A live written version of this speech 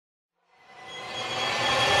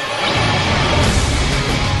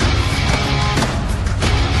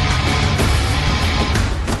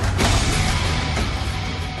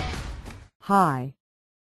Hi,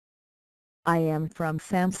 I am from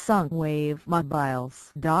Samsung Wave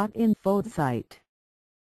Mobiles.info site.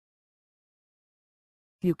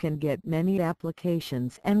 You can get many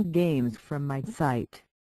applications and games from my site.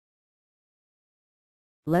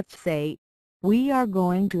 Let's say, we are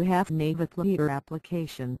going to have Navigator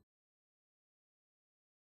application.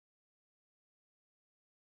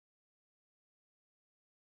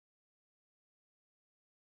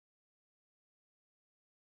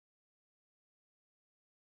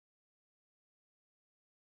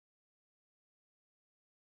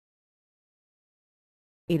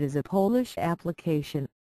 It is a Polish application,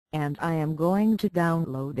 and I am going to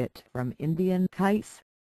download it from Indian Kies.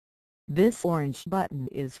 This orange button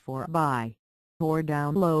is for buy or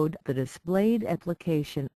download the displayed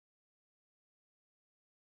application.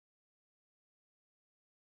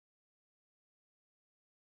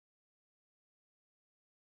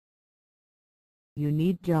 You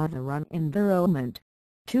need Java run environment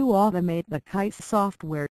to automate the Kies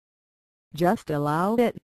software. Just allow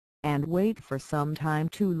it, and wait for some time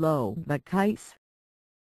to load the Kies.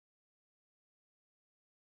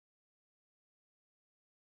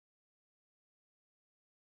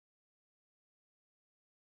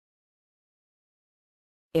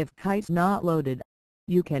 If Kies not loaded,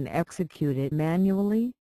 you can execute it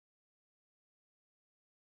manually.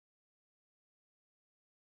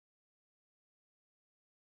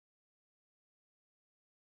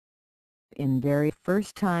 In very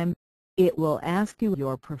first time, it will ask you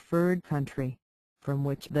your preferred country, from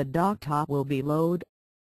which the data will be loaded.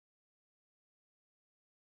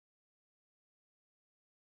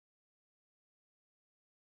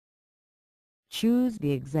 Choose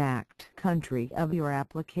the exact country of your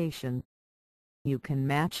application. You can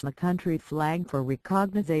match the country flag for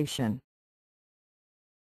recognition.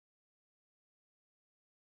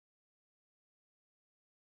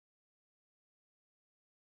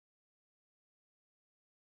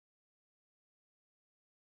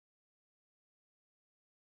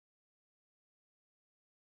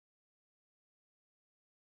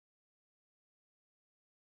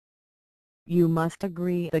 You must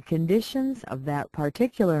agree the conditions of that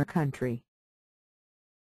particular country.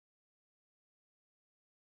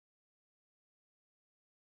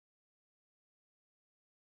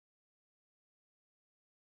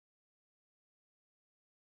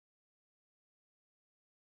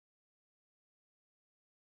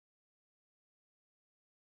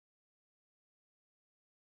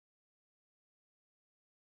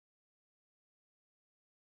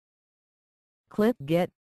 Click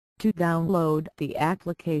Get to download the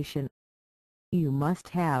application. You must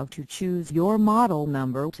have to choose your model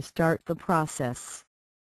number to start the process.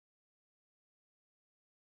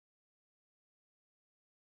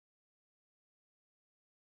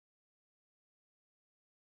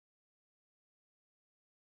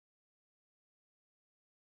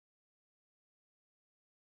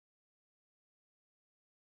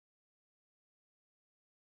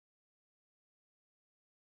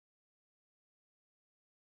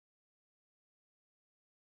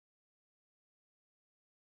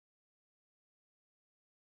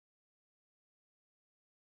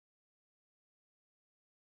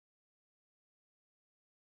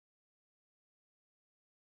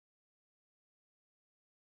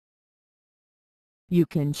 You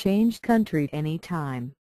can change country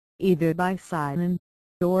anytime, either by sign-in,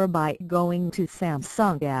 or by going to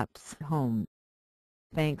Samsung Apps Home.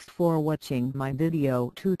 Thanks for watching my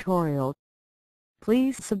video tutorial.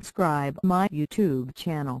 Please subscribe my YouTube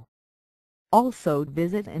channel. Also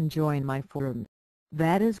visit and join my forum,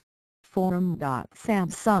 that is,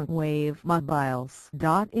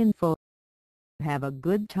 forum.samsungwavemobiles.info. Have a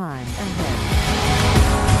good time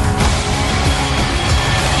ahead.